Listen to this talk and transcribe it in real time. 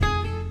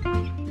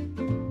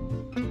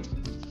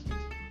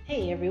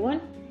Hey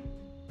everyone.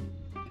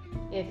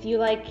 If you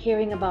like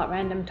hearing about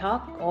random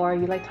talk, or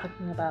you like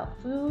talking about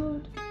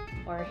food,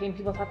 or hearing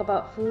people talk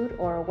about food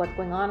or what's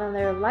going on in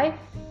their life,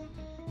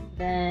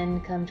 then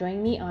come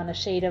join me on A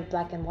Shade of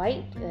Black and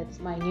White. It's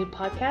my new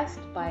podcast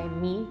by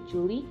me,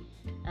 Julie,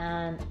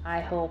 and I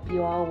hope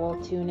you all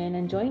will tune in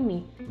and join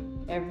me.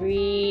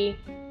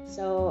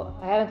 So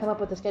I haven't come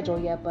up with a schedule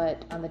yet,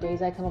 but on the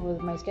days I come up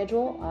with my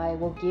schedule, I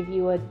will give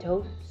you a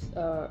dose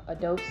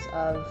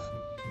of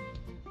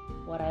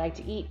what I like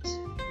to eat,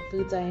 the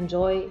foods I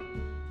enjoy,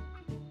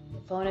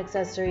 phone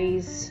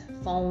accessories,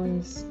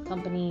 phone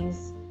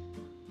companies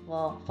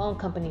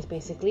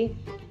basically,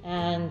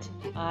 and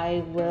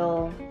I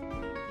will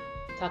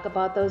talk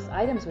about those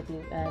items with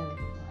you and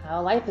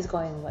how life is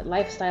going, what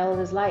lifestyle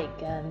is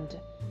like, and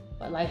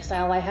what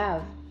lifestyle I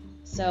have.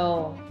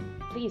 So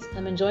please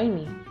come and join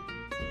me.